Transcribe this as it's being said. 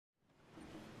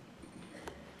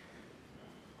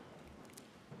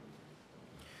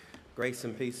Grace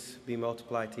and peace be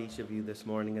multiplied to each of you this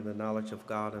morning in the knowledge of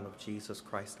God and of Jesus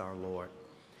Christ our Lord.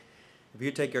 If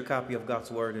you take your copy of God's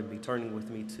Word and be turning with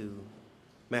me to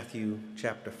Matthew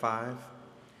chapter 5,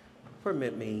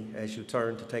 permit me as you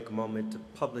turn to take a moment to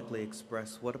publicly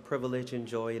express what a privilege and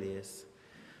joy it is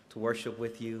to worship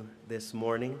with you this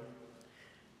morning.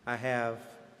 I have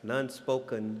an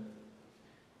unspoken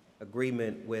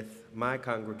agreement with my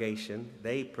congregation.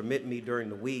 They permit me during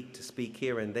the week to speak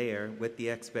here and there with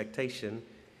the expectation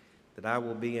that I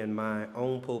will be in my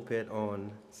own pulpit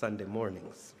on Sunday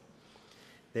mornings.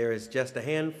 There is just a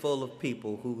handful of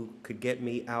people who could get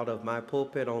me out of my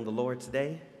pulpit on the Lord's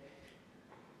Day.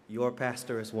 Your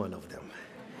pastor is one of them.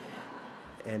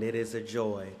 And it is a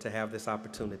joy to have this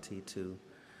opportunity to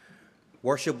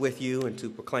worship with you and to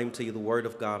proclaim to you the word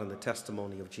of God and the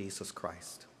testimony of Jesus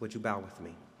Christ. Would you bow with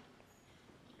me?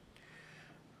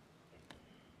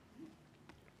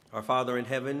 Our Father in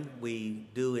heaven, we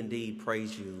do indeed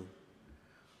praise you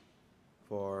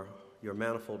for your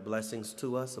manifold blessings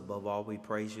to us. Above all, we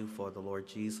praise you for the Lord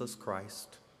Jesus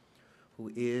Christ, who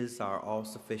is our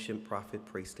all-sufficient prophet,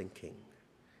 priest, and king.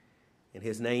 In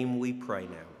his name we pray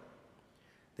now,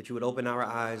 that you would open our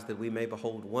eyes that we may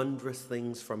behold wondrous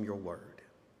things from your word.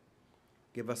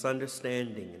 Give us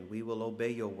understanding, and we will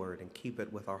obey your word and keep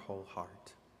it with our whole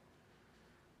heart.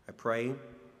 I pray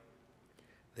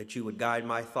that you would guide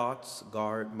my thoughts,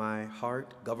 guard my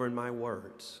heart, govern my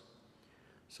words,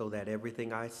 so that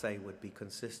everything I say would be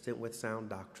consistent with sound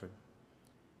doctrine.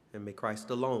 And may Christ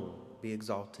alone be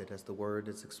exalted as the word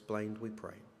is explained, we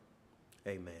pray.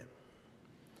 Amen.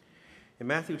 In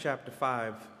Matthew chapter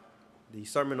 5, the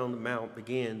Sermon on the Mount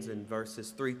begins in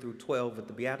verses 3 through 12 with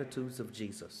the Beatitudes of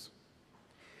Jesus.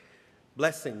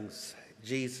 Blessings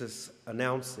Jesus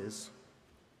announces